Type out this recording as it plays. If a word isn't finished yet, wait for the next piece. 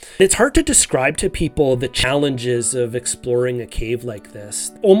It's hard to describe to people the challenges of exploring a cave like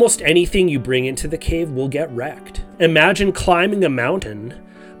this. Almost anything you bring into the cave will get wrecked. Imagine climbing a mountain,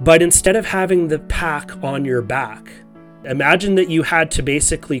 but instead of having the pack on your back, imagine that you had to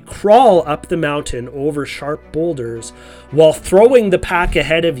basically crawl up the mountain over sharp boulders while throwing the pack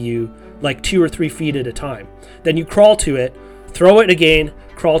ahead of you like 2 or 3 feet at a time. Then you crawl to it, throw it again,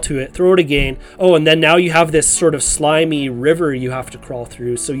 crawl to it, throw it again. Oh, and then now you have this sort of slimy river you have to crawl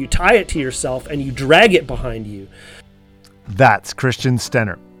through. So you tie it to yourself and you drag it behind you. That's Christian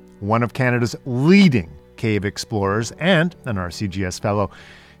Stenner, one of Canada's leading cave explorers and an RCGS fellow.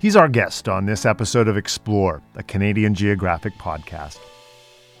 He's our guest on this episode of Explore, a Canadian Geographic podcast.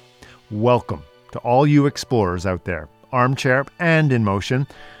 Welcome to all you explorers out there, armchair and in motion.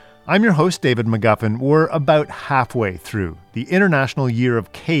 I'm your host, David McGuffin. We're about halfway through the International Year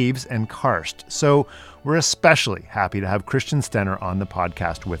of Caves and Karst, so we're especially happy to have Christian Stenner on the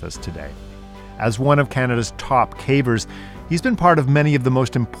podcast with us today. As one of Canada's top cavers, he's been part of many of the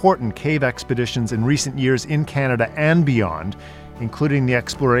most important cave expeditions in recent years in Canada and beyond, including the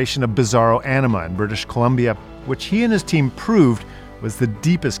exploration of Bizarro Anima in British Columbia, which he and his team proved was the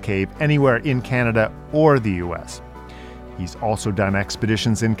deepest cave anywhere in Canada or the US. He's also done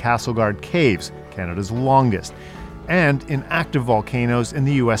expeditions in Castleguard Caves, Canada's longest, and in active volcanoes in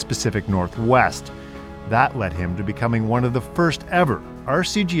the US Pacific Northwest. That led him to becoming one of the first ever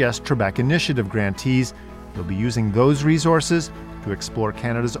RCGS Trebek Initiative grantees. He'll be using those resources to explore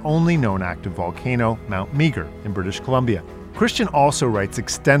Canada's only known active volcano, Mount Meager, in British Columbia. Christian also writes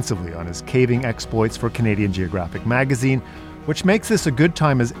extensively on his caving exploits for Canadian Geographic magazine, which makes this a good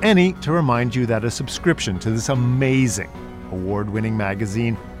time as any to remind you that a subscription to this amazing award-winning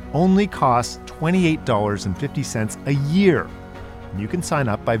magazine only costs $28.50 a year. And you can sign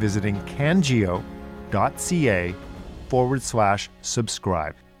up by visiting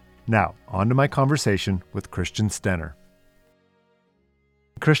cangeo.ca/subscribe. Now, on to my conversation with Christian Stenner.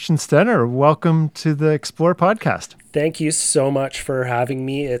 Christian Stenner, welcome to the Explore podcast. Thank you so much for having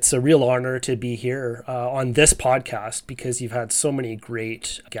me. It's a real honor to be here on this podcast because you've had so many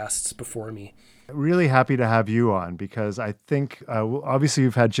great guests before me. Really happy to have you on because I think, obviously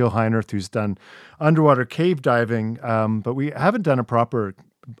you've had Jill Heinerth who's done underwater cave diving, but we haven't done a proper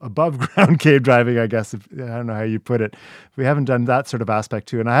above ground cave diving, I guess. I don't know how you put it. We haven't done that sort of aspect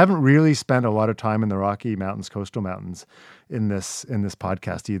too. And I haven't really spent a lot of time in the Rocky Mountains, coastal mountains in this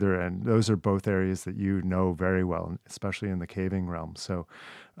podcast either. And those are both areas that you know very well, especially in the caving realm. So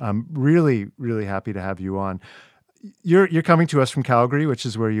I'm really, really happy to have you on. You're coming to us from Calgary, which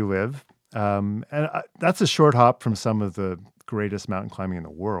is where you live. That's a short hop from some of the greatest mountain climbing in the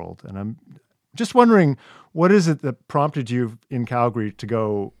world. And I'm just wondering, what is it that prompted you in Calgary to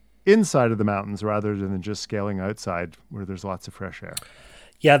go inside of the mountains rather than just scaling outside where there's lots of fresh air?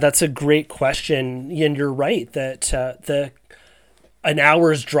 Yeah, that's a great question. And you're right that an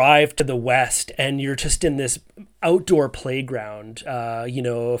hour's drive to the west and you're just in this outdoor playground.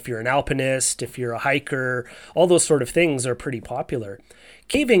 If you're an alpinist, if you're a hiker, all those sort of things are pretty popular.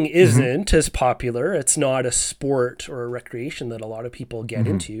 Caving isn't as popular. It's not a sport or a recreation that a lot of people get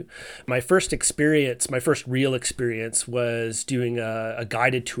into. My first real experience was doing a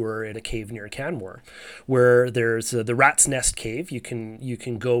guided tour in a cave near Canmore, where there's the Rat's Nest Cave. You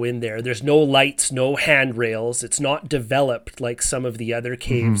can go in there. There's no lights, no handrails. It's not developed like some of the other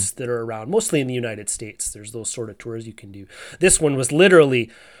caves that are around, mostly in the United States. There's those sort of tours you can do. This one was literally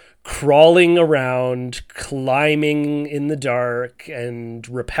crawling around, climbing in the dark, and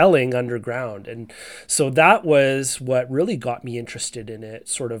rappelling underground. And so that was what really got me interested in it,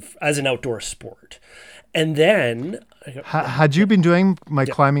 sort of as an outdoor sport. And then... Had you been doing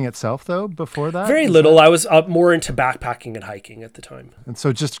climbing itself, though, before that? Very little. I was up more into backpacking and hiking at the time. And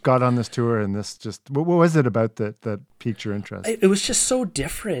so just got on this tour, and this just... What was it about that piqued your interest? It was just so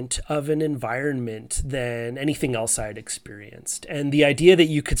different of an environment than anything else I'd experienced. And the idea that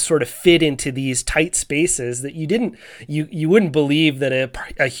you could sort of fit into these tight spaces that you wouldn't believe that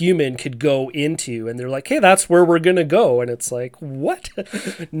a human could go into. And they're like, hey, that's where we're going to go. And it's like, what?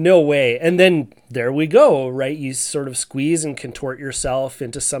 No way. And then there we go, right? You sort of squeeze and contort yourself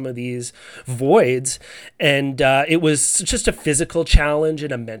into some of these voids. And it was just a physical challenge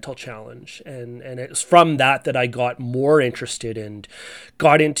and a mental challenge. And it was from that I got more interested and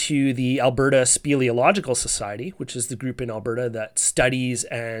got into the Alberta Speleological Society, which is the group in Alberta that studies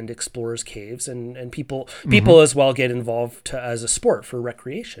and explores caves, and people as well get involved as a sport for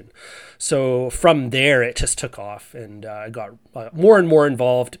recreation. So from there, it just took off, and I got more and more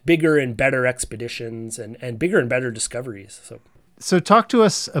involved, bigger and better expeditions and bigger and better discoveries. So talk to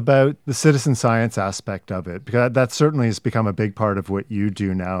us about the citizen science aspect of it, because that certainly has become a big part of what you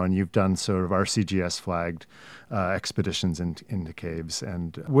do now, and you've done sort of RCGS flagged expeditions into caves.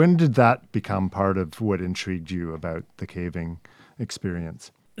 And when did that become part of what intrigued you about the caving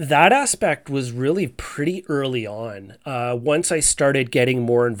experience? That aspect was really pretty early on. Once I started getting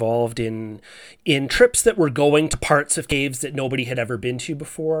more involved in trips that were going to parts of caves that nobody had ever been to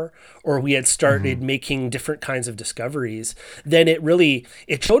before, or we had started making different kinds of discoveries, then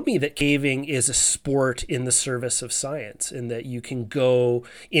it showed me that caving is a sport in the service of science, and that you can go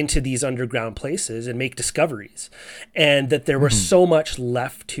into these underground places and make discoveries, and that there was so much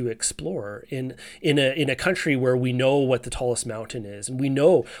left to explore in a country where we know what the tallest mountain is, and we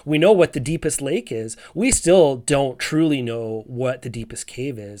know what the deepest lake is. We still don't truly know what the deepest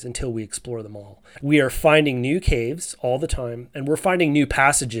cave is until we explore them all. We are finding new caves all the time, and we're finding new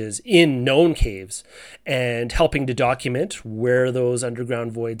passages in known caves and helping to document where those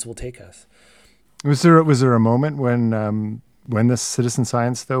underground voids will take us. Was there a moment when this citizen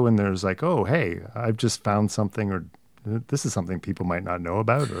science, though, when there's like, oh, hey, I've just found something, or this is something people might not know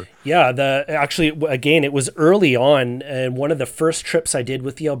about? Or Again, it was early on, and one of the first trips I did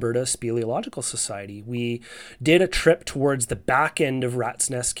with the Alberta Speleological Society, we did a trip towards the back end of Rat's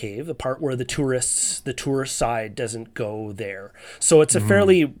Nest Cave, the part where the tourist side doesn't go there. So it's a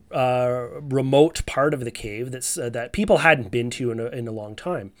fairly remote part of the cave that people hadn't been to in a long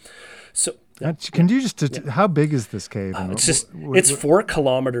time. So can you how big is this cave? It's 4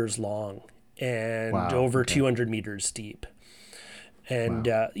 kilometers long and over 200 meters deep. And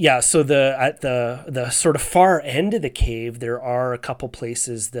so at the sort of far end of the cave, there are a couple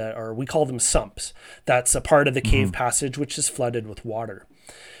places we call them sumps. That's a part of the cave passage which is flooded with water.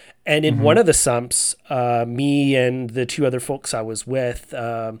 And in one of the sumps, me and the 2 other folks I was with,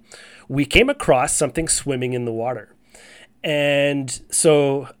 we came across something swimming in the water. And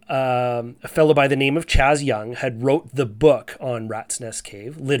so a fellow by the name of Chaz Young had wrote the book on Rat's Nest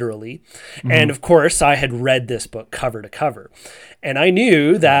Cave, literally. And of course, I had read this book cover to cover. And I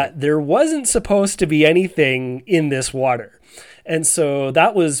knew that there wasn't supposed to be anything in this water. And so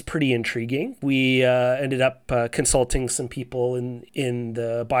that was pretty intriguing. We ended up consulting some people in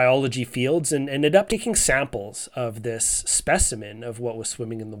the biology fields and ended up taking samples of this specimen of what was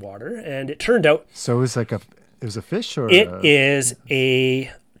swimming in the water. And it turned out... So it was like it was a fish, or it is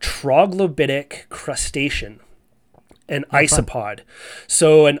a troglodytic crustacean, an isopod.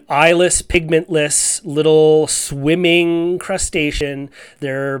 So an eyeless, pigmentless, little swimming crustacean.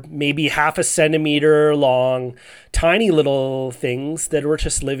 They're maybe half a centimeter long, tiny little things that were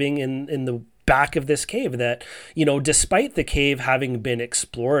just living in the back of this cave that, despite the cave having been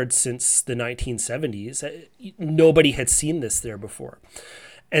explored since the 1970s, nobody had seen this there before.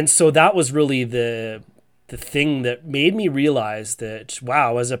 And so that was really the thing that made me realize that,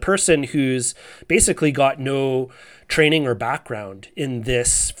 wow, as a person who's basically got no training or background in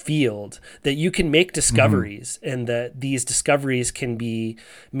this field, that you can make discoveries and that these discoveries can be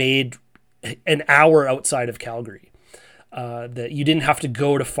made an hour outside of Calgary. That you didn't have to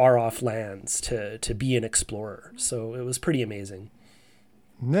go to far off lands to be an explorer. So it was pretty amazing.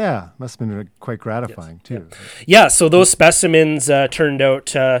 Yeah, must have been quite gratifying too. Yeah, so those specimens turned out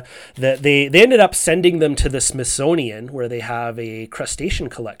that they ended up sending them to the Smithsonian, where they have a crustacean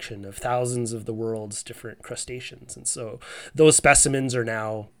collection of thousands of the world's different crustaceans. And so those specimens are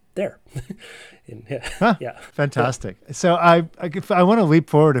now there. Fantastic. So I want to leap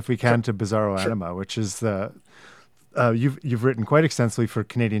forward, if we can, to Bizarro Anima, which is you've written quite extensively for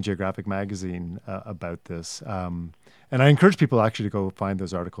Canadian Geographic magazine about this. And I encourage people actually to go find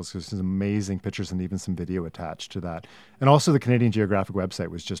those articles, because there's amazing pictures and even some video attached to that. And also the Canadian Geographic website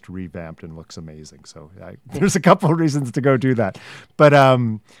was just revamped and looks amazing. So there's a couple of reasons to go do that. But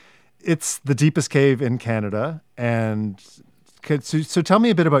it's the deepest cave in Canada. And so tell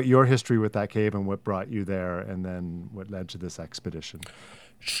me a bit about your history with that cave and what brought you there, and then what led to this expedition.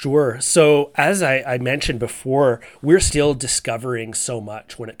 Sure. So as I mentioned before, we're still discovering so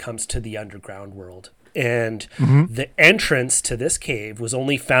much when it comes to the underground world. And the entrance to this cave was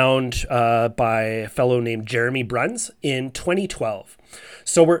only found by a fellow named Jeremy Bruns in 2012.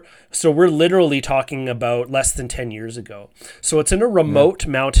 So we're literally talking about less than 10 years ago. So it's in a remote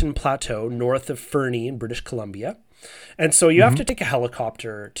mountain plateau north of Fernie in British Columbia. And so you have to take a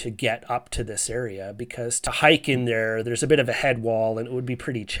helicopter to get up to this area, because to hike in there's a bit of a head wall and it would be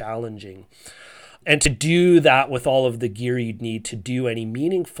pretty challenging. And to do that with all of the gear you'd need to do any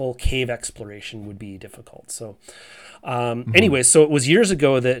meaningful cave exploration would be difficult. So anyway, so it was years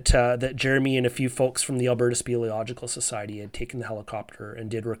ago that Jeremy and a few folks from the Alberta Speleological Society had taken the helicopter and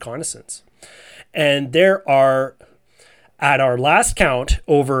did reconnaissance. And there are At our last count,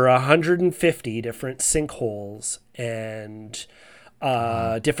 over 150 different sinkholes and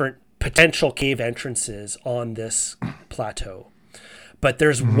different potential cave entrances on this plateau. But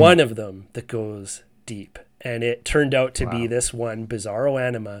there's one of them that goes deep. And it turned out to be this one, Bizarro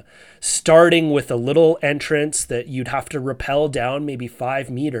Anima, starting with a little entrance that you'd have to rappel down maybe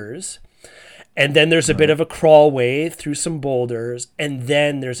 5 meters. And then there's a bit of a crawl way through some boulders. And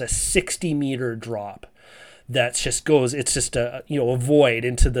then there's a 60-meter drop that just goes, it's just a void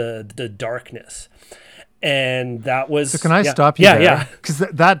into the darkness. And that was... So can I stop you there? Yeah. Because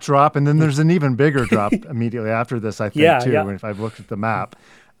that drop, and then there's an even bigger drop immediately after this, I think, too, if I've looked at the map.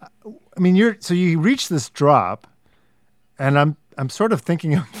 I mean, you reach this drop, and I'm sort of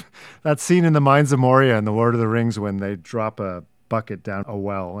thinking of that scene in the Mines of Moria in The Lord of the Rings when they drop a bucket down a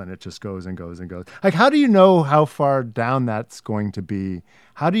well and it just goes and goes and goes. Like, how do you know how far down that's going to be?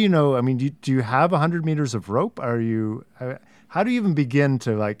 How do you know? I mean, do you have 100 meters of rope? How do you even begin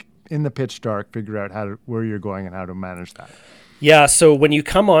to, like, in the pitch dark, figure out where you're going and how to manage that? Yeah, so when you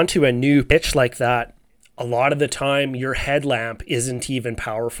come onto a new pitch like that, a lot of the time your headlamp isn't even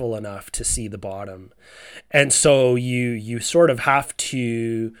powerful enough to see the bottom. And so you sort of have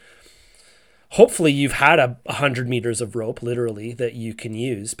to, hopefully you've had 100 meters of rope, literally, that you can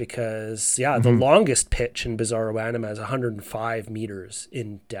use because, the longest pitch in Bizarro Anima is 105 meters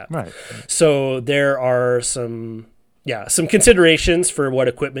in depth. Right. So there are some considerations for what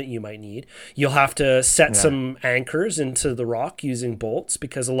equipment you might need. You'll have to set some anchors into the rock using bolts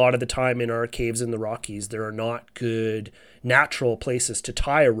because a lot of the time in our caves in the Rockies, there are not good natural places to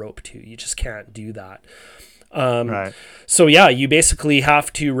tie a rope to. You just can't do that. So you basically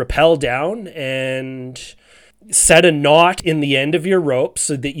have to rappel down and set a knot in the end of your rope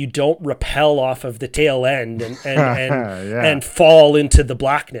so that you don't rappel off of the tail end and fall into the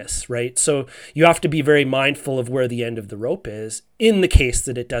blackness, right? So you have to be very mindful of where the end of the rope is in the case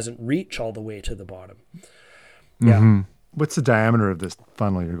that it doesn't reach all the way to the bottom. Yeah. Mm-hmm. What's the diameter of this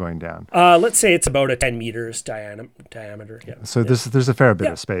funnel you're going down? Let's say it's about a 10 meters diameter. Yeah. So there's a fair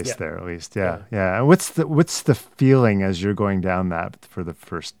bit of space there, at least. Yeah. And what's the feeling as you're going down that for the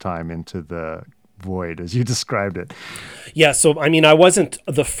first time into the void as you described it? Yeah, so I mean, I wasn't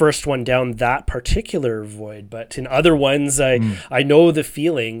the first one down that particular void, but in other ones I know the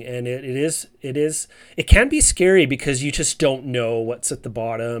feeling, and it can be scary because you just don't know what's at the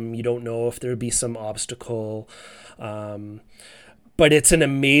bottom. You don't know if there'll be some obstacle. But it's an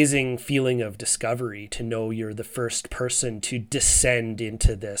amazing feeling of discovery to know you're the first person to descend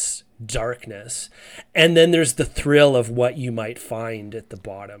into this darkness. And then there's the thrill of what you might find at the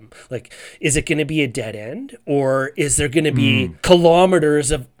bottom. Like, is it going to be a dead end? Or is there going to be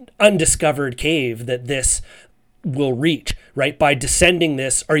kilometers of undiscovered cave that this will reach, right? By descending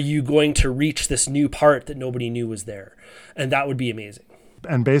this, are you going to reach this new part that nobody knew was there? And that would be amazing.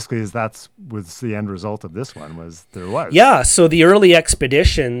 And basically, was the end result of this one was. Yeah, so the early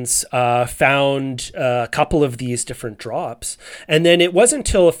expeditions found a couple of these different drops. And then it wasn't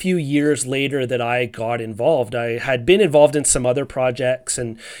until a few years later that I got involved. I had been involved in some other projects.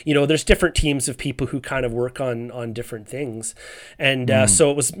 And, there's different teams of people who kind of work on different things. And so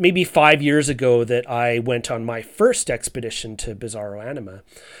it was maybe 5 years ago that I went on my first expedition to Bizarro Anima.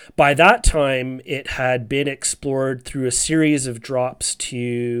 By that time, it had been explored through a series of drops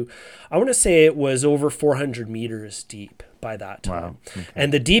to, I want to say it was over 400 meters deep by that time. Wow. Okay.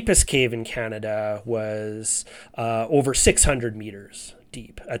 And the deepest cave in Canada was over 600 meters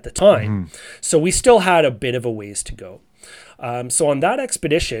deep at the time. So we still had a bit of a ways to go. So on that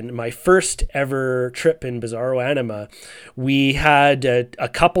expedition, my first ever trip in Bizarro Anima, we had a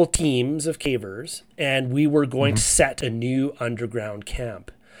couple teams of cavers, and we were going to set a new underground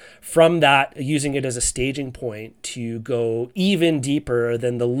camp. From that, using it as a staging point to go even deeper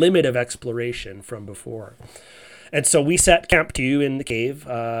than the limit of exploration from before. And so we set Camp 2 in the cave.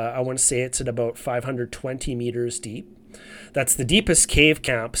 I want to say it's at about 520 meters deep. That's the deepest cave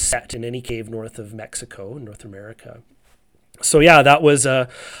camp set in any cave north of Mexico, North America. So that was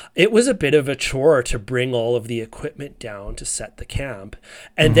it was a bit of a chore to bring all of the equipment down to set the camp.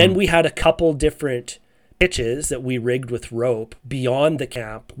 And then we had a couple different pitches that we rigged with rope beyond the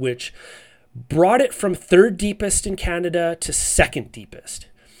camp, which brought it from third deepest in Canada to second deepest.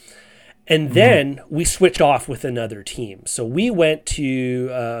 And then we switched off with another team. So we went to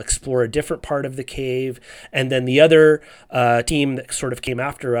explore a different part of the cave. And then the other team that sort of came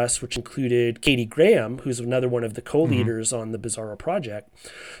after us, which included Katie Graham, who's another one of the co-leaders on the Bizarro project.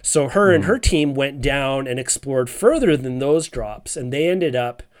 So her and her team went down and explored further than those drops. And they ended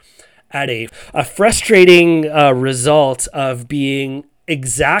up at a frustrating result of being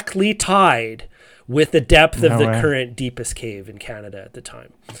exactly tied with the depth of No the way. current deepest cave in Canada at the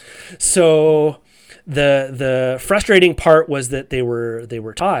time. So the frustrating part was that they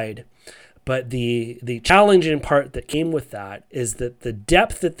were tied, but the challenging part that came with that is that the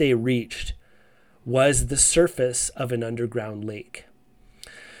depth that they reached was the surface of an underground lake.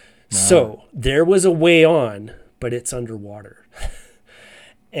 So there was a way on, but it's underwater.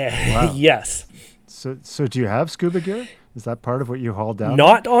 Wow. Yes. So do you have scuba gear? Is that part of what you hauled down?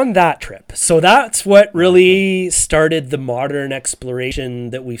 Not on that trip. So that's what really started the modern exploration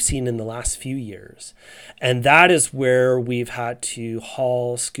that we've seen in the last few years. And that is where we've had to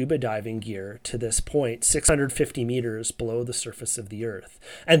haul scuba diving gear to this point, 650 meters below the surface of the earth.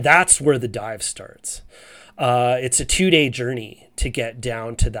 And that's where the dive starts. It's a 2-day journey to get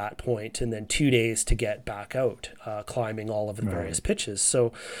down to that point, and then 2 days to get back out, climbing all of the various pitches.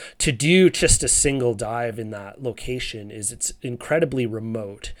 So to do just a single dive in that location it's incredibly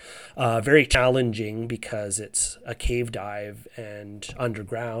remote, very challenging because it's a cave dive and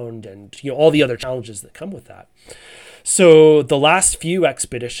underground, and all the other challenges that come with that. So the last few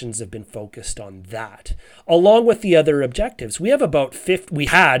expeditions have been focused on that, along with the other objectives. We had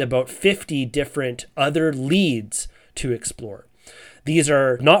about 50 different other leads to explore. These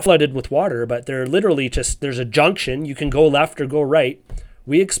are not flooded with water, but they're literally just, there's a junction. You can go left or go right.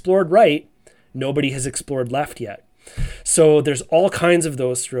 We explored right. Nobody has explored left yet. So there's all kinds of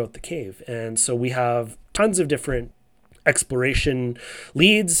those throughout the cave. And so we have tons of different exploration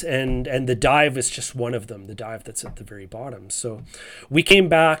leads, and the dive is just one of them, the dive that's at the very bottom. So we came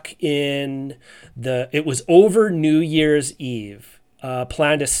back it was over New Year's Eve,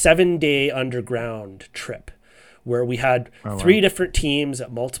 planned a 7-day underground trip where we had 3 different teams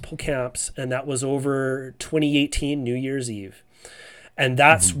at multiple camps, and that was over 2018 New Year's Eve. And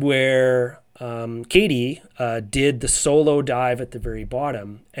that's where Katie did the solo dive at the very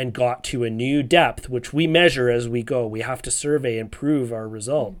bottom and got to a new depth, which we measure as we go. We have to survey and prove our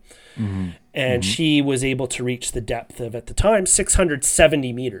result. And she was able to reach the depth of, at the time,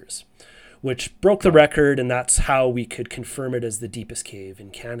 670 meters, which broke the record, and that's how we could confirm it as the deepest cave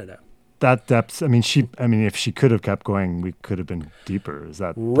in Canada. That depth, if she could have kept going, we could have been deeper. Is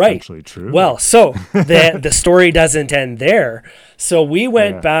that potentially true? Well, so the story doesn't end there. So we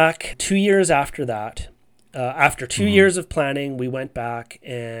went back 2 years after that. After 2 years of planning, we went back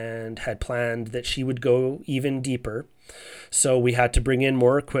and had planned that she would go even deeper. So we had to bring in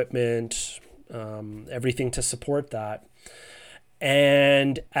more equipment, everything to support that.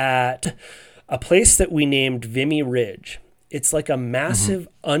 And at a place that we named Vimy Ridge, it's like a massive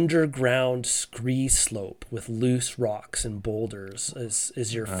underground scree slope with loose rocks and boulders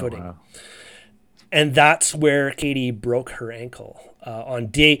is your footing. Wow. And that's where Katie broke her ankle on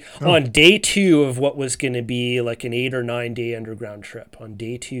day 2 of what was going to be like an 8 or 9 day underground trip. On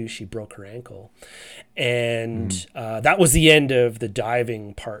day 2, she broke her ankle. And that was the end of the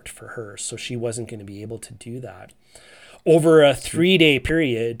diving part for her. So she wasn't going to be able to do that. Over a 3-day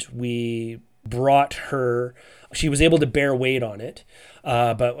period, we brought her... She was able to bear weight on it,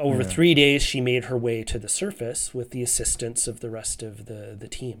 but over 3 days, she made her way to the surface with the assistance of the rest of the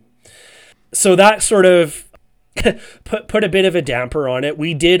team. So that sort of put a bit of a damper on it.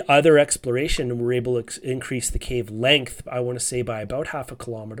 We did other exploration and were able to increase the cave length, I want to say, by about 0.5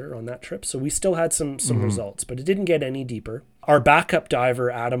 kilometer on that trip. So we still had some results, but it didn't get any deeper. Our backup diver,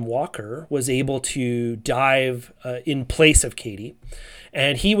 Adam Walker, was able to dive in place of Katie,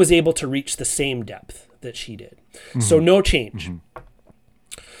 and he was able to reach the same depth that she did. So no change.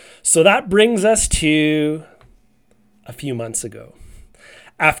 So that brings us to a few months ago.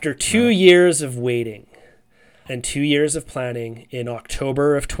 After 2 years of waiting and 2 years of planning, in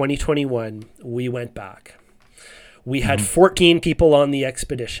October of 2021, we went back. We had 14 people on the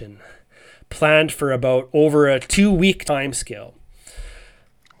expedition, planned for about over a 2-week time scale.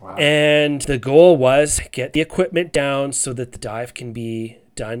 Wow. And the goal was get the equipment down so that the dive can be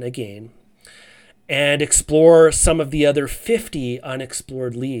done again, and explore some of the other 50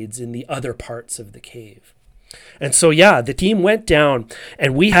 unexplored leads in the other parts of the cave. And so, the team went down,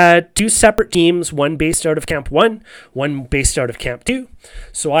 and we had 2 separate teams, one based out of Camp 1, one based out of Camp 2.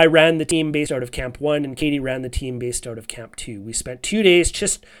 So I ran the team based out of Camp 1, and Katie ran the team based out of Camp 2. We spent 2 days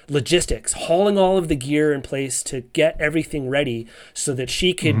just logistics, hauling all of the gear in place to get everything ready so that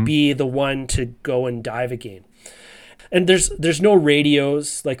she could be the one to go and dive again. And there's no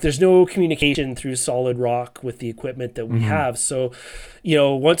radios, like there's no communication through solid rock with the equipment that we have. So,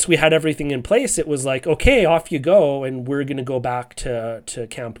 once we had everything in place, it was like, okay, off you go. And we're going to go back to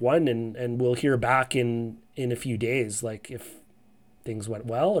Camp 1 and we'll hear back in a few days, like things went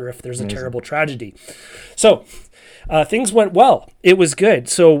well or if there's a Amazing. terrible tragedy. So things went well. It was good.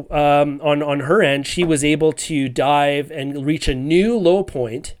 So on her end, she was able to dive and reach a new low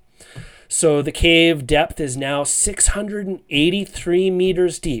point. So the cave depth is now 683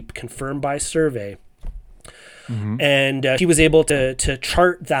 meters deep, confirmed by survey. And she was able to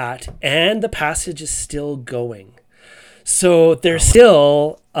chart that, and the passage is still going. So there's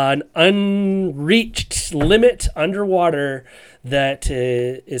still an unreached limit underwater that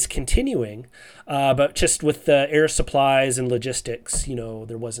is continuing. But just with the air supplies and logistics,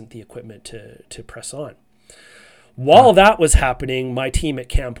 there wasn't the equipment to press on. While that was happening, my team at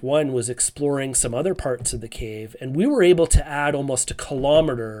Camp 1 was exploring some other parts of the cave, and we were able to add almost a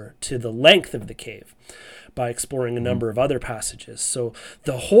kilometer to the length of the cave by exploring a number of other passages. So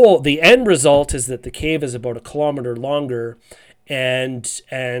the end result is that the cave is about a kilometer longer and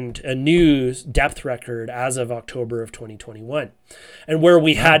a new depth record as of October of 2021. And where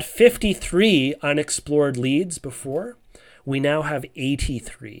we had 53 unexplored leads before, we now have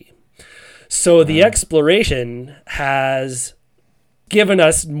 83. So the exploration has given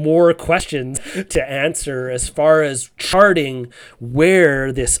us more questions to answer as far as charting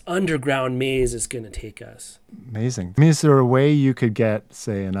where this underground maze is going to take us. Amazing. I mean, is there a way you could get,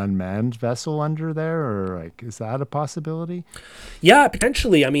 say, an unmanned vessel under there, or is that a possibility? Yeah,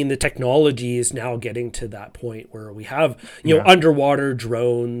 potentially. I mean, the technology is now getting to that point where we have, underwater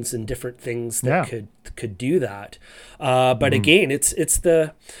drones and different things that could do that. But again,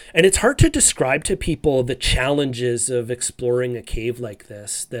 it's hard to describe to people the challenges of exploring a cave like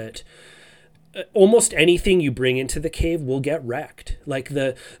this, that almost anything you bring into the cave will get wrecked.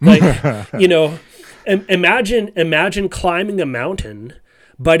 Imagine climbing a mountain,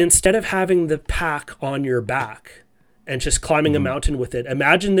 but instead of having the pack on your back and just climbing a mountain with it,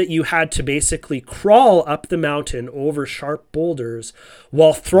 imagine that you had to basically crawl up the mountain over sharp boulders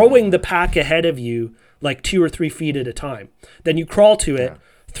while throwing the pack ahead of you like 2 or 3 feet at a time. Then you crawl to it,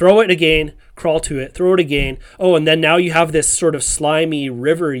 throw it again, crawl to it, throw it again. Oh, and then now you have this sort of slimy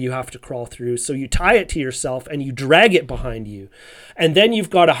river you have to crawl through. So you tie it to yourself and you drag it behind you. And then you've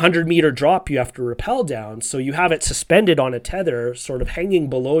got a 100-meter drop you have to rappel down. So you have it suspended on a tether, sort of hanging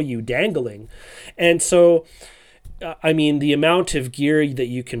below you, dangling. And so, the amount of gear that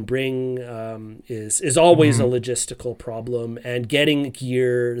you can bring is always a logistical problem, and getting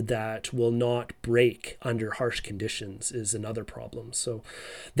gear that will not break under harsh conditions is another problem. So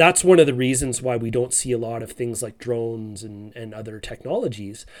that's one of the reasons why we don't see a lot of things like drones and other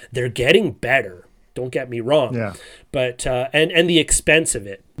technologies. They're getting better. Don't get me wrong. Yeah. But and the expense of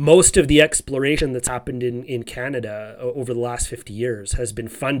it. Most of the exploration that's happened in Canada over the last 50 years has been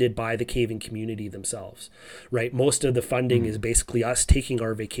funded by the caving community themselves, right? Most of the funding is basically us taking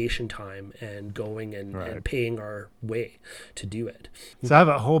our vacation time and going and paying our way to do it. So I have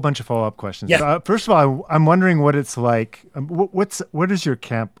a whole bunch of follow-up questions. Yeah. First of all, I'm wondering what it's like. What is your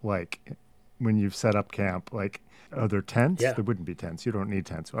camp like when you've set up camp? Like, are there tents? Yeah. There wouldn't be tents. You don't need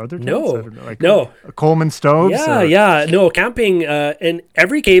tents. Are there tents? No. I don't know, No. Coleman stoves? Yeah. No, camping, and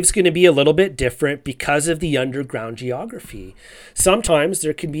every cave's going to be a little bit different because of the underground geography. Sometimes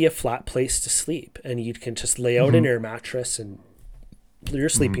there can be a flat place to sleep, and you can just lay out an air mattress and your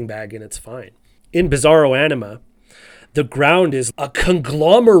sleeping bag, and it's fine. In Bizarro Anima, the ground is a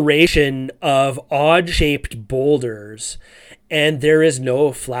conglomeration of odd-shaped boulders, and there is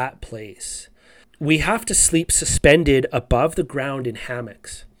no flat place. We have to sleep suspended above the ground in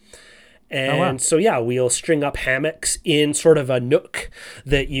hammocks. And we'll string up hammocks in sort of a nook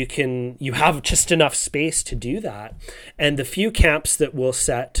that you have just enough space to do that. And the few camps that we'll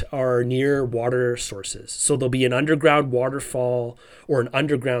set are near water sources. So there'll be an underground waterfall or an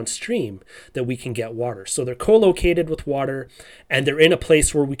underground stream that we can get water. So they're co-located with water, and they're in a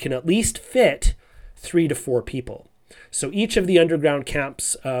place where we can at least fit 3 to 4 people. So each of the underground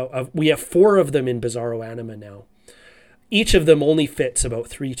camps, we have 4 of them in Bizarro Anima now. Each of them only fits about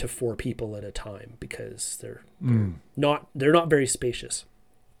 3 to 4 people at a time because they're not very spacious.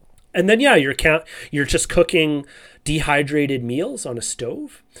 And then you're just cooking dehydrated meals on a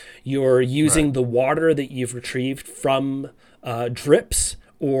stove. You're using the water that you've retrieved from drips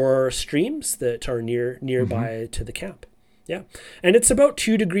or streams that are nearby to the camp. Yeah. And it's about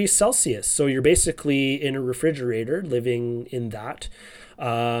 2 degrees Celsius. So you're basically in a refrigerator living in that.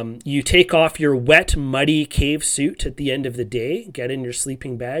 You take off your wet, muddy cave suit at the end of the day, get in your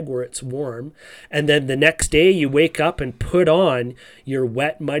sleeping bag where it's warm. And then the next day you wake up and put on your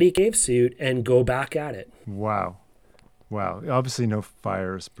wet, muddy cave suit and go back at it. Wow. Obviously no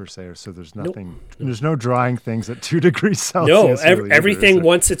fires per se, so there's nothing, there's no drying things at 2 degrees Celsius. No, everything,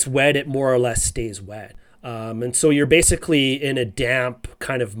 once it's wet, it more or less stays wet. And so you're basically in a damp,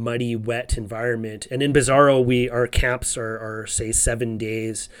 kind of muddy, wet environment. And in Bizarro, our camps are say 7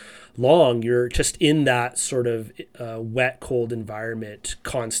 days long. You're just in that sort of wet, cold environment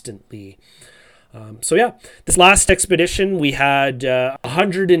constantly. So yeah, this last expedition, we had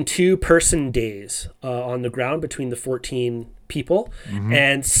 102 person days on the ground between the 14 people,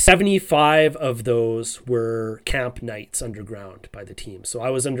 and 75 of those were camp nights underground by the team. So I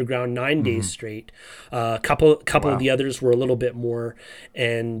was underground 9 days straight. A couple of the others were a little bit more,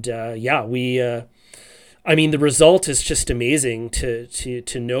 and I mean, the result is just amazing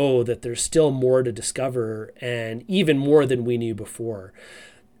to know that there's still more to discover, and even more than we knew before.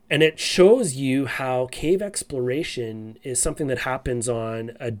 And it shows you how cave exploration is something that happens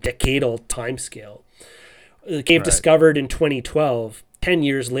on a decadal timescale. The cave discovered in 2012, 10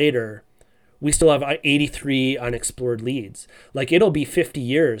 years later, we still have 83 unexplored leads. Like, it'll be 50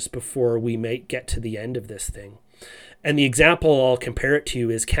 years before we may get to the end of this thing. And the example I'll compare it to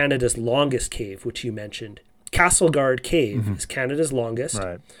is Canada's longest cave, which you mentioned. Castleguard Cave is Canada's longest.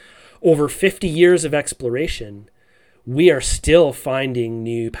 Right. Over 50 years of exploration, we are still finding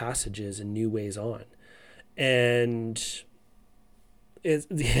new passages and new ways on. And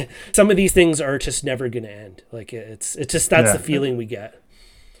some of these things are just never going to end. Like, it's just, that's the feeling we get.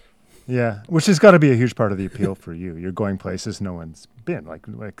 Yeah, which has got to be a huge part of the appeal for you. You're going places no one's been,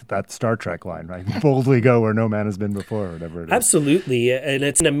 like that Star Trek line, right? Boldly go where no man has been before, or whatever it is. Absolutely, and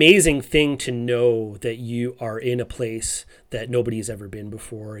it's an amazing thing to know that you are in a place that nobody's ever been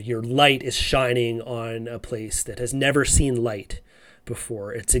before. Your light is shining on a place that has never seen light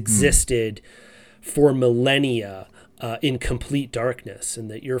before. It's existed for millennia in complete darkness, and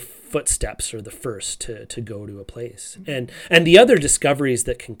that your footsteps are the first to go to a place. And the other discoveries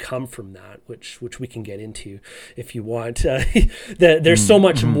that can come from that, which we can get into if you want, there's so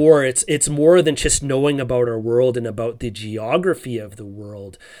much more. It's more than just knowing about our world and about the geography of the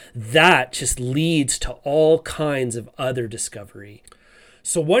world. That just leads to all kinds of other discovery.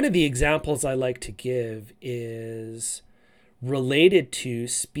 So one of the examples I like to give is related to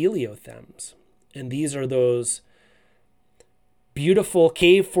speleothems. And these are those beautiful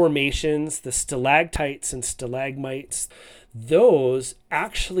cave formations, the stalactites and stalagmites. Those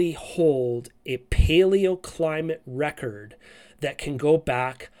actually hold a paleoclimate record that can go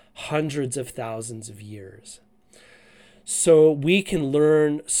back hundreds of thousands of years. So we can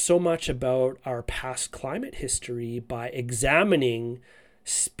learn so much about our past climate history by examining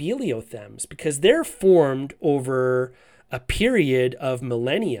speleothems, because they're formed over a period of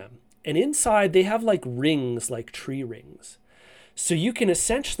millennia. And inside they have like rings, like tree rings. So you can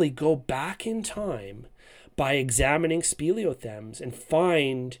essentially go back in time by examining speleothems and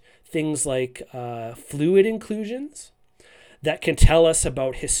find things like fluid inclusions that can tell us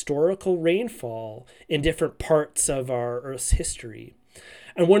about historical rainfall in different parts of our Earth's history.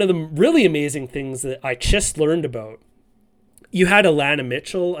 And one of the really amazing things that I just learned about, you had Alana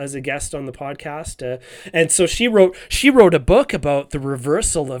Mitchell as a guest on the podcast, and so she wrote a book about the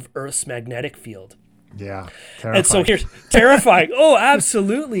reversal of Earth's magnetic field. Yeah, terrifying. And so here's terrifying. Oh,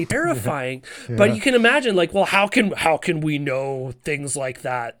 absolutely terrifying. Yeah. But you can imagine, like, well, how can we know things like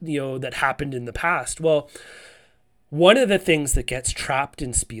that, that happened in the past? Well, one of the things that gets trapped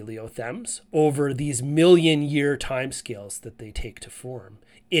in speleothems over these million-year timescales that they take to form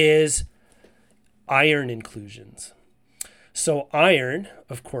is iron inclusions. So iron,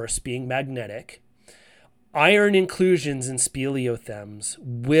 of course, being magnetic, iron inclusions in speleothems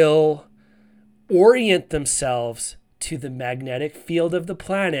will orient themselves to the magnetic field of the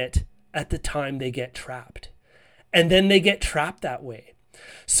planet at the time they get trapped. And then they get trapped that way.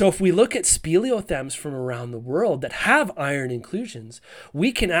 So if we look at speleothems from around the world that have iron inclusions,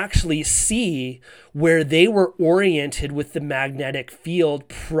 we can actually see where they were oriented with the magnetic field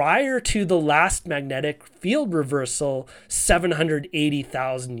prior to the last magnetic field reversal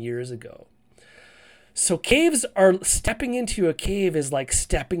 780,000 years ago. So stepping into a cave is like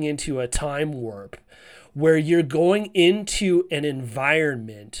stepping into a time warp where you're going into an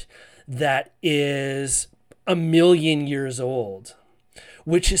environment that is 1,000,000 years old,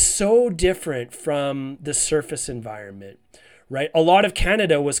 which is so different from the surface environment, right? A lot of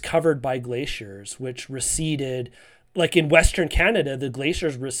Canada was covered by glaciers, which receded. Like in Western Canada, the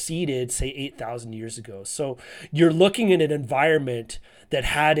glaciers receded, say, 8,000 years ago. So you're looking at an environment that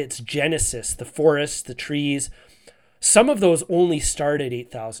had its genesis, the forests, the trees. Some of those only started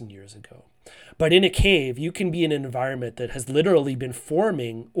 8,000 years ago. But in a cave, you can be in an environment that has literally been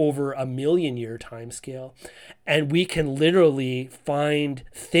forming over 1,000,000-year timescale. And we can literally find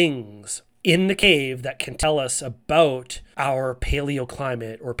things in the cave that can tell us about our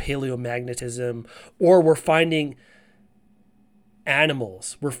paleoclimate or paleomagnetism, or we're finding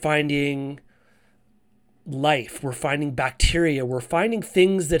animals, we're finding life, we're finding bacteria, we're finding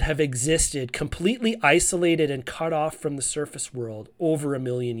things that have existed completely isolated and cut off from the surface world over 1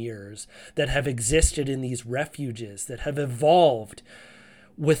 million years, that have existed in these refuges, that have evolved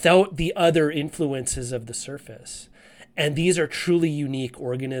without the other influences of the surface. And these are truly unique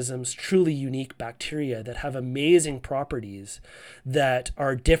organisms, truly unique bacteria that have amazing properties that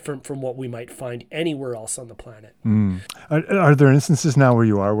are different from what we might find anywhere else on the planet. Are there instances now where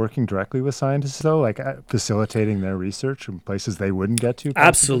you are working directly with scientists, though, like facilitating their research in places they wouldn't get to? Possibly?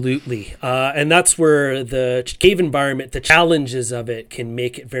 Absolutely. And that's where the cave environment, the challenges of it can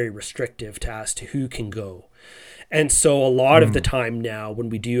make it very restrictive as to who can go. And so a lot of the time now when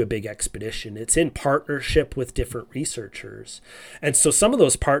we do a big expedition, it's in partnership with different researchers. And so some of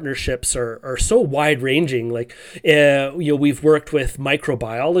those partnerships are so wide ranging. Like, we've worked with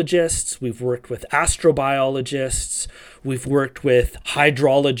microbiologists, we've worked with astrobiologists, we've worked with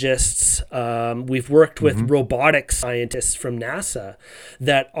hydrologists, we've worked with robotic scientists from NASA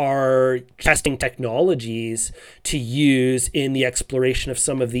that are testing technologies to use in the exploration of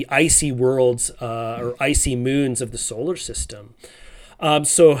some of the icy worlds or icy moons of the solar system.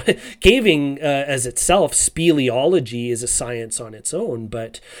 So caving as itself, speleology is a science on its own,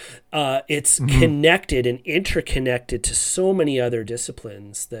 but it's connected and interconnected to so many other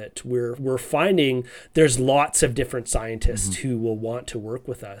disciplines that we're finding there's lots of different scientists who will want to work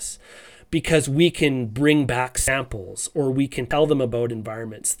with us because we can bring back samples or we can tell them about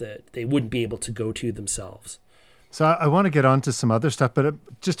environments that they wouldn't be able to go to themselves. So I want to get on to some other stuff, but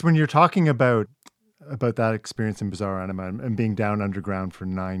just when you're talking about that experience in Bizarre Anima and being down underground for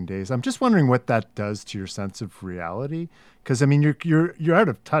 9 days, I'm just wondering what that does to your sense of reality. Because I mean, you're out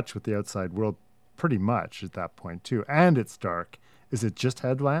of touch with the outside world pretty much at that point too, and it's dark. Is it just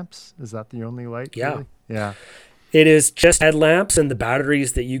headlamps? Is that the only light? Yeah, really? Yeah. It is just headlamps and the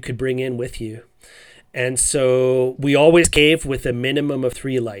batteries that you could bring in with you. And so we always cave with a minimum of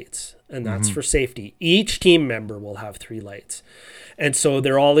 3 lights, and that's for safety. Each team member will have 3 lights. And so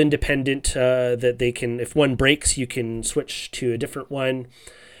they're all independent, that they can, if one breaks, you can switch to a different one.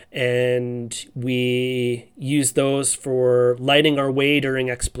 And we use those for lighting our way during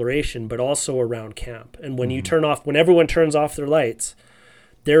exploration, but also around camp. And when when everyone turns off their lights,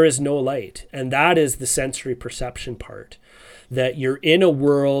 there is no light. And that is the sensory perception part, that you're in a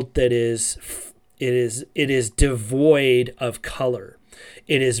world that is devoid of color.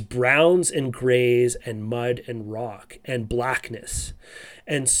 It is browns and grays and mud and rock and blackness.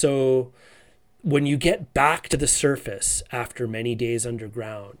 And so when you get back to the surface after many days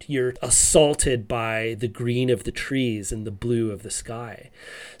underground, you're assaulted by the green of the trees and the blue of the sky.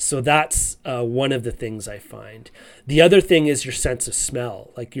 So that's one of the things I find. The other thing is your sense of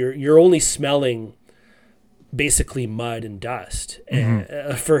smell. Like you're only smelling basically mud and dust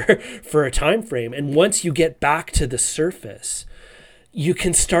for a time frame. And once you get back to the surface, you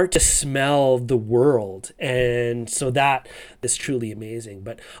can start to smell the world. And so that is truly amazing.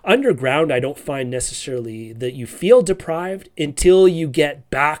 But underground, I don't find necessarily that you feel deprived until you get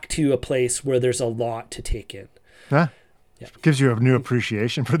back to a place where there's a lot to take in. Huh? Yeah. Gives you a new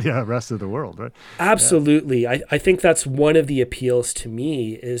appreciation for the rest of the world, right? Absolutely. Yeah. I think that's one of the appeals to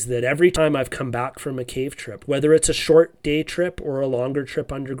me, is that every time I've come back from a cave trip, whether it's a short day trip or a longer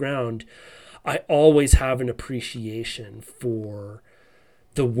trip underground, I always have an appreciation for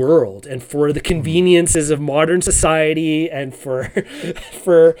the world and for the conveniences of modern society and for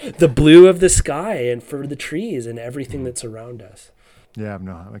the blue of the sky and for the trees and everything that's around us. Yeah,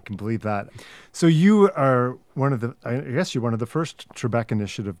 no, I can believe that. So you are one of the first Trebek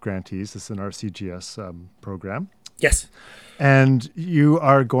Initiative grantees. This is an RCGS program. Yes. And you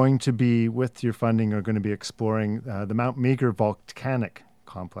are going to be, with your funding, are going to be exploring the Mount Meager Volcanic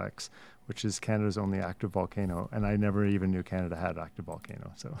Complex, which is Canada's only active volcano. And I never even knew Canada had active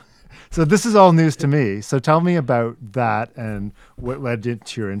volcano. So this is all news to me. So tell me about that and what led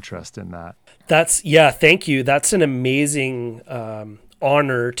to your interest in that. Thank you. That's an amazing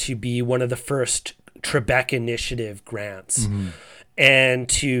honor to be one of the first Trebek Initiative grants and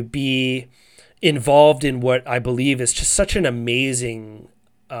to be involved in what I believe is just such an amazing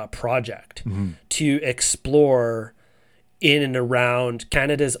project to explore in and around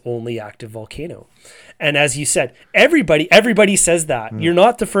Canada's only active volcano. And as you said, everybody says that. You're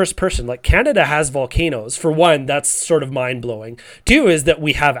not the first person. Like, Canada has volcanoes. For one, that's sort of mind-blowing. Two is that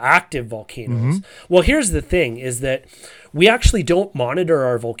we have active volcanoes. Well, here's the thing, is that we actually don't monitor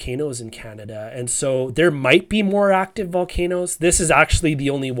our volcanoes in Canada. And so there might be more active volcanoes. This is actually the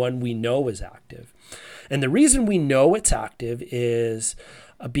only one we know is active. And the reason we know it's active is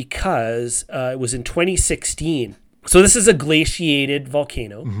because it was in 2016. So this is a glaciated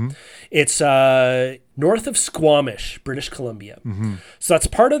volcano. It's north of Squamish, British Columbia. So that's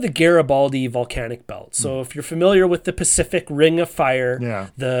part of the Garibaldi volcanic belt. So if you're familiar with the Pacific Ring of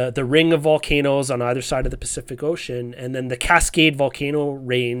Fire, the ring of volcanoes on either side of the Pacific Ocean, and then the Cascade volcano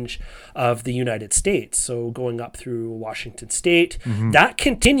range of the United States, so going up through Washington State, that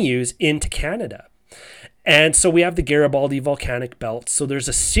continues into Canada. And so we have the Garibaldi volcanic belt. So there's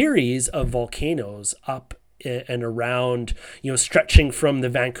a series of volcanoes up and around, stretching from the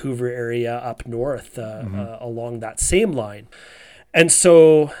Vancouver area up north along that same line. And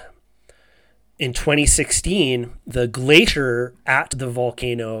so in 2016, the glacier at the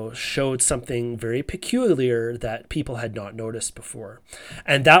volcano showed something very peculiar that people had not noticed before.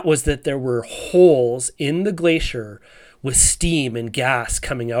 And that was that there were holes in the glacier with steam and gas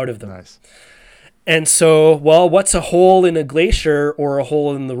coming out of them. Nice. And so, well, what's a hole in a glacier or a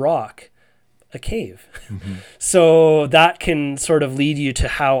hole in the rock? A cave. So that can sort of lead you to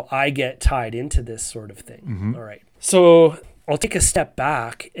how I get tied into this sort of thing. All right. So I'll take a step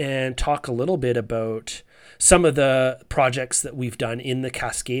back and talk a little bit about some of the projects that we've done in the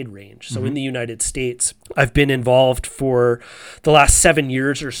Cascade Range. So in the United States, I've been involved for the last 7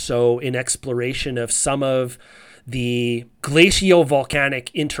 years or so in exploration of some of the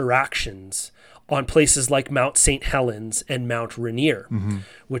glacial-volcanic interactions on places like Mount St. Helens and Mount Rainier,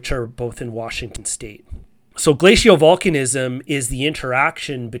 which are both in Washington State. So glaciovolcanism is the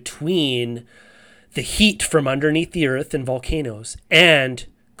interaction between the heat from underneath the earth and volcanoes and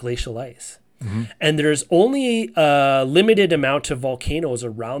glacial ice. And there's only a limited amount of volcanoes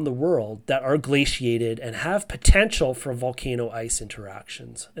around the world that are glaciated and have potential for volcano ice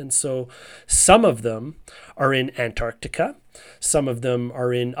interactions. And so some of them are in Antarctica, some of them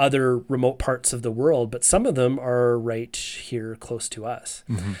are in other remote parts of the world, but some of them are right here close to us.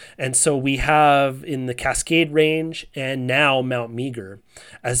 And so we have in the Cascade Range and now Mount Meager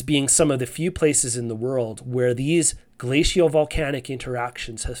as being some of the few places in the world where these glacial-volcanic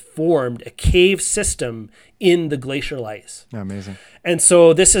interactions has formed a cave system in the glacial ice. Amazing. And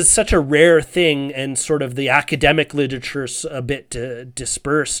so this is such a rare thing, and sort of the academic literature's a bit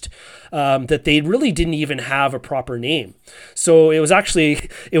dispersed, that they really didn't even have a proper name. So it was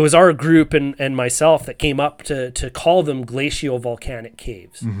our group and myself that came up to call them glacial-volcanic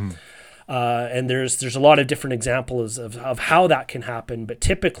caves. And there's a lot of different examples of how that can happen, but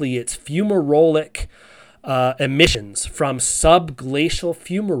typically it's fumarolic emissions from subglacial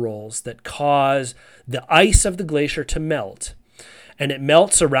fumaroles that cause the ice of the glacier to melt. And it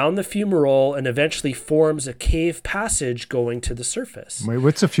melts around the fumarole and eventually forms a cave passage going to the surface. Wait,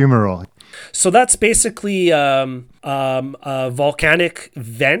 what's a fumarole? So that's basically a volcanic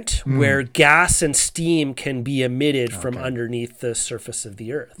vent where gas and steam can be emitted from underneath the surface of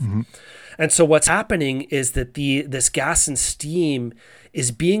the earth. And so what's happening is that this gas and steam is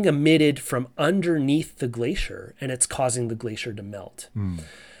being emitted from underneath the glacier, and it's causing the glacier to melt.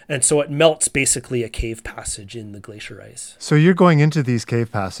 And so it melts basically a cave passage in the glacier ice. So you're going into these cave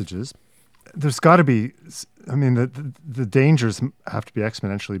passages. There's got to be, the dangers have to be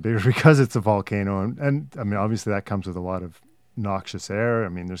exponentially bigger because it's a volcano. And obviously that comes with a lot of noxious air.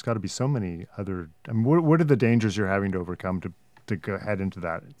 There's got to be so many other, what are the dangers you're having to overcome to go head into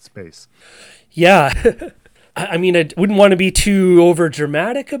that space? Yeah. I wouldn't want to be too over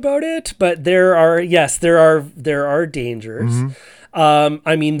dramatic about it, but there are dangers.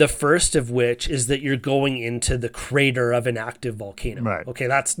 The first of which is that you're going into the crater of an active volcano. Right. Okay,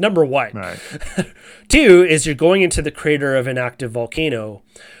 that's number one. Right. Two is you're going into the crater of an active volcano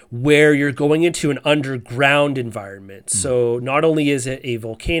where you're going into an underground environment. So not only is it a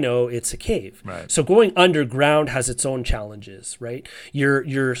volcano, it's a cave. Right. So going underground has its own challenges, right?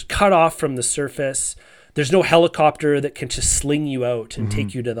 You're cut off from the surface. There's no helicopter that can just sling you out and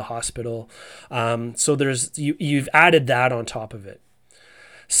take you to the hospital. So you've added that on top of it.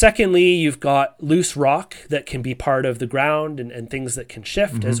 Secondly, you've got loose rock that can be part of the ground and things that can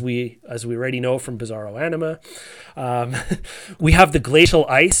shift, as we already know from Bizarro Anima. We have the glacial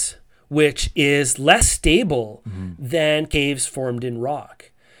ice, which is less stable than caves formed in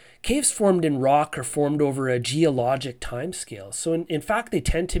rock. Caves formed in rock are formed over a geologic timescale. So in fact, they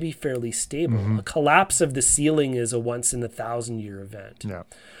tend to be fairly stable. A collapse of the ceiling is a once in a 1,000-year event. Yeah.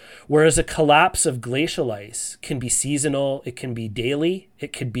 Whereas a collapse of glacial ice can be seasonal, it can be daily,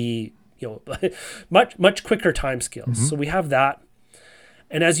 it could be much quicker timescales. So we have that.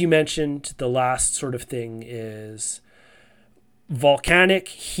 And as you mentioned, the last sort of thing is volcanic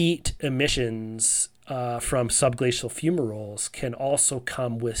heat emissions from subglacial fumaroles can also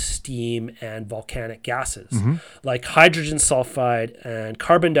come with steam and volcanic gases, like hydrogen sulfide and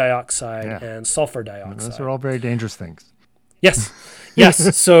carbon dioxide and sulfur dioxide. Those are all very dangerous things. Yes.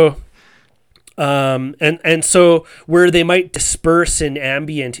 Yes. So, and so where they might disperse in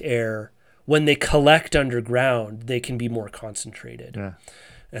ambient air, when they collect underground, they can be more concentrated. Yeah.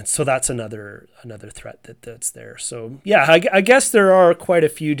 And so that's another threat that's there. So yeah, I guess there are quite a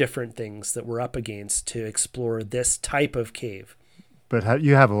few different things that we're up against to explore this type of cave. But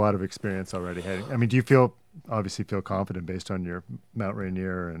you have a lot of experience already heading. I mean, do you obviously feel confident based on your Mount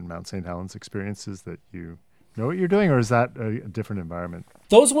Rainier and Mount St. Helens experiences that you know what you're doing, or is that a different environment?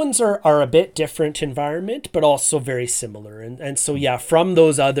 Those ones are a bit different environment, but also very similar. And so, yeah, from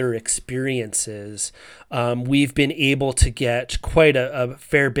those other experiences, we've been able to get quite a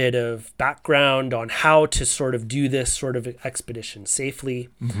fair bit of background on how to sort of do this sort of expedition safely,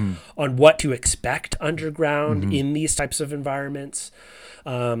 on what to expect underground in these types of environments.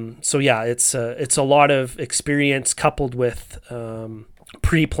 So, yeah, it's a lot of experience coupled with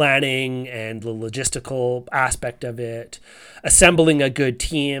pre-planning and the logistical aspect of it, assembling a good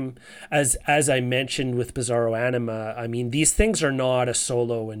team. As I mentioned with Bizarro Anima, I mean, these things are not a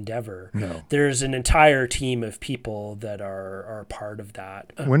solo endeavor. No. There's an entire team of people that are part of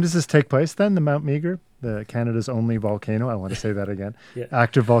that. When does this take place then, the Mount Meager, the Canada's only volcano? I want to say that again. Yeah.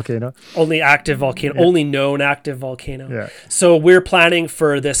 Active volcano. Only active volcano, only known active volcano. Yeah. So we're planning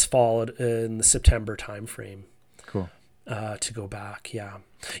for this fall in the September timeframe. Cool. To go back, yeah.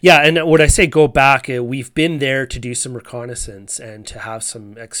 And when I say go back, we've been there to do some reconnaissance and to have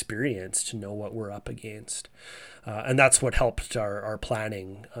some experience to know what we're up against. And that's what helped our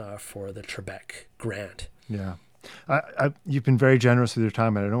planning for the Trebek grant. Yeah. You've been very generous with your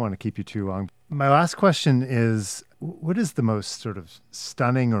time, and I don't want to keep you too long. My last question is, what is the most sort of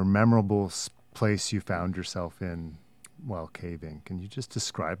stunning or memorable place you found yourself in while caving? Can you just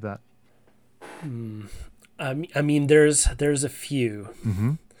describe that? I mean, there's a few.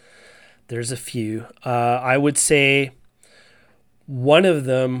 There's a few. I would say one of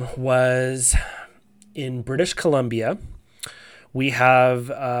them was in British Columbia. We have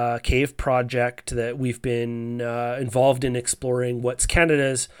a cave project that we've been involved in exploring what's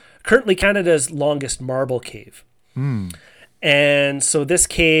currently Canada's longest marble cave. And so this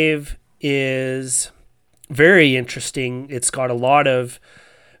cave is very interesting. It's got a lot of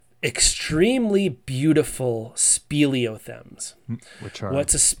extremely beautiful speleothems. Which are?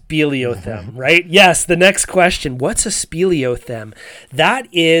 What's a speleothem, right? Yes, the next question. What's a speleothem? That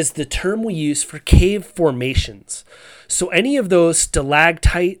is the term we use for cave formations. So any of those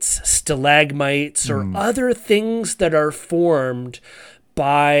stalactites, stalagmites, or other things that are formed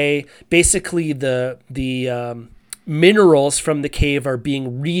by basically the minerals from the cave are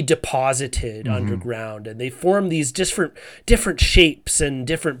being redeposited underground, and they form these different shapes and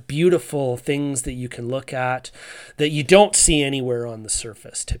different beautiful things that you can look at that you don't see anywhere on the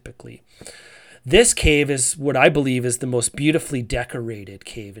surface typically. This cave is what I believe is the most beautifully decorated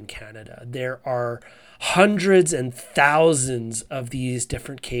cave in Canada. There are hundreds and thousands of these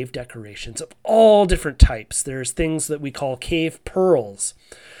different cave decorations of all different types. There's things that we call cave pearls.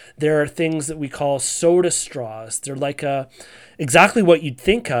 There are things that we call soda straws. They're like exactly what you'd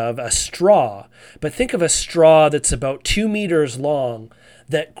think of, a straw. But think of a straw that's about 2 meters long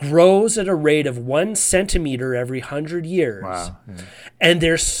that grows at a rate of 1 centimeter every 100 years. Wow. Yeah. And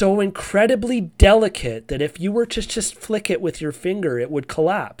they're so incredibly delicate that if you were to just flick it with your finger, it would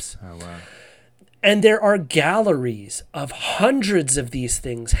collapse. Oh, wow. And there are galleries of hundreds of these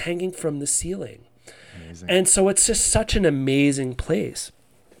things hanging from the ceiling. Amazing. And so it's just such an amazing place.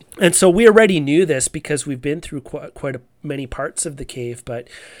 And so we already knew this because we've been through quite many parts of the cave. But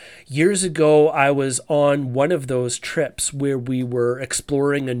years ago, I was on one of those trips where we were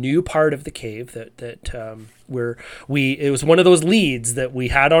exploring a new part of the cave it was one of those leads that we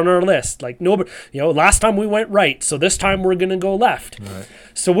had on our list. Like, last time we went right, so this time we're going to go left. Right.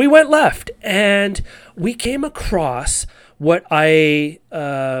 So we went left, and we came across what I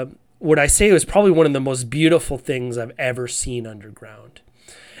say was probably one of the most beautiful things I've ever seen underground.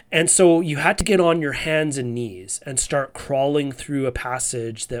 And so you had to get on your hands and knees and start crawling through a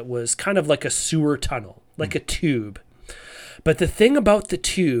passage that was kind of like a sewer tunnel, like a tube. But the thing about the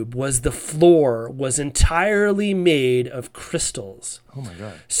tube was the floor was entirely made of crystals. Oh my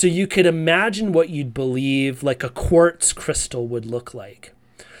God. So you could imagine what you'd believe like a quartz crystal would look like.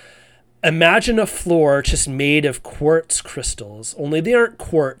 Imagine a floor just made of quartz crystals, only they aren't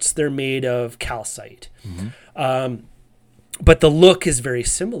quartz, they're made of calcite. but the look is very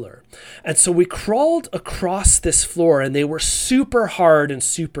similar. And so we crawled across this floor, and they were super hard and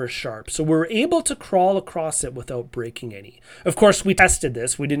super sharp. So we were able to crawl across it without breaking any. Of course, we tested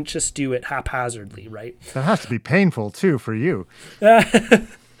this. We didn't just do it haphazardly, right? That has to be painful too for you. It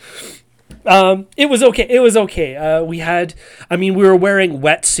was okay. It was okay. We were wearing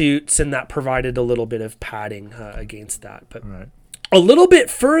wetsuits, and that provided a little bit of padding against that. But Right. a little bit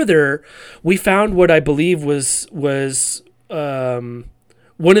further, we found what I believe was one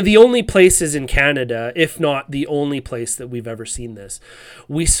of the only places in Canada, if not the only place that we've ever seen this.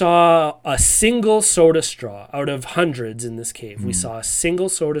 We saw a single soda straw out of hundreds in this cave. We saw a single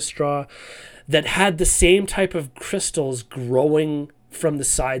soda straw that had the same type of crystals growing from the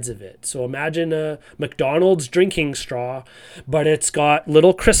sides of it. So imagine a McDonald's drinking straw, but it's got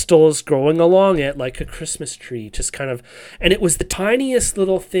little crystals growing along it like a Christmas tree, and it was the tiniest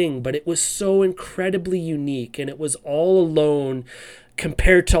little thing, but it was so incredibly unique, and it was all alone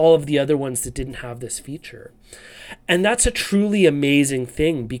compared to all of the other ones that didn't have this feature. And that's a truly amazing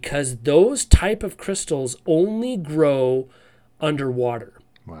thing, because those type of crystals only grow underwater.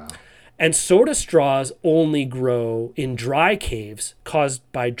 Wow. And soda straws only grow in dry caves caused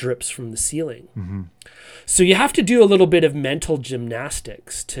by drips from the ceiling. Mm-hmm. So you have to do a little bit of mental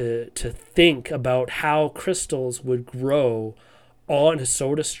gymnastics to think about how crystals would grow on a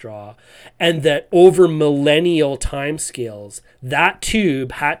soda straw, and that over millennial timescales, that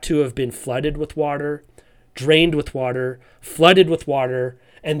tube had to have been flooded with water, drained with water, flooded with water,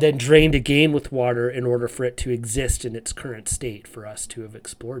 and then drained again with water in order for it to exist in its current state, for us to have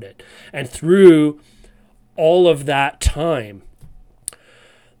explored it. And through all of that time,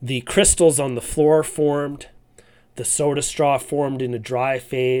 the crystals on the floor formed, the soda straw formed in a dry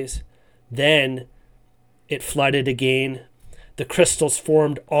phase, then it flooded again, the crystals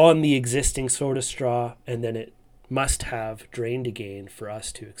formed on the existing soda straw, and then it must have drained again for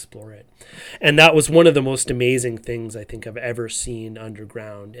us to explore it. And that was one of the most amazing things I think I've ever seen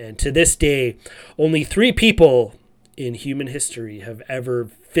underground. And to this day, only 3 people in human history have ever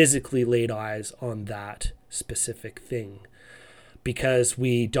physically laid eyes on that specific thing, because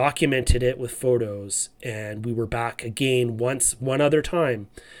we documented it with photos, and we were back again one other time,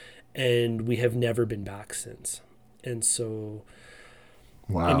 and we have never been back since. And so,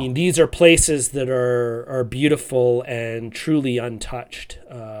 wow. I mean, these are places that are beautiful and truly untouched,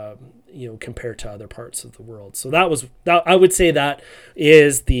 compared to other parts of the world. So I would say that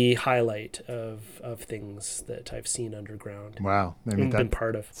is the highlight of things that I've seen underground. Wow. I mean, and been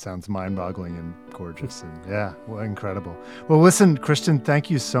part of. Sounds mind-boggling and gorgeous. And yeah, well, incredible. Well, listen, Christian, thank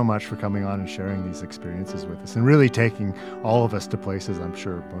you so much for coming on and sharing these experiences with us, and really taking all of us to places I'm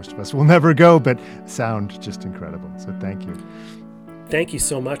sure most of us will never go, but sound just incredible. So thank you. Thank you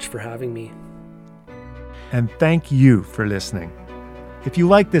so much for having me. And thank you for listening. If you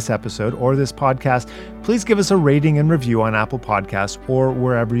like this episode or this podcast, please give us a rating and review on Apple Podcasts or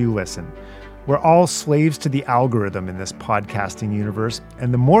wherever you listen. We're all slaves to the algorithm in this podcasting universe,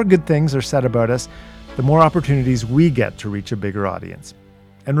 and the more good things are said about us, the more opportunities we get to reach a bigger audience.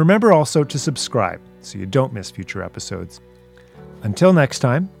 And remember also to subscribe so you don't miss future episodes. Until next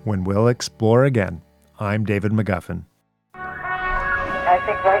time, when we'll explore again, I'm David McGuffin. I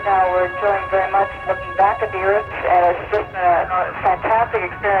think right now we're enjoying very much looking back at the Earth, and it's just a fantastic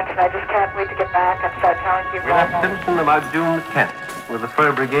experience, and I just can't wait to get back and start telling people. We left Simpson about June the 10th with the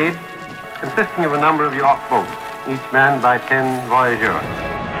fur brigade, consisting of a number of yacht boats, each manned by 10 voyageurs.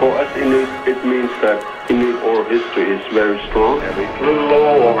 For us Inuit, it means that Inuit oral history is very strong. And we flew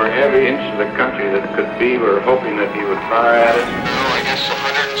low over every inch of the country that could be. We were hoping that he would fire at us. I guess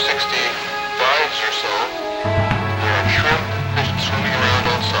 160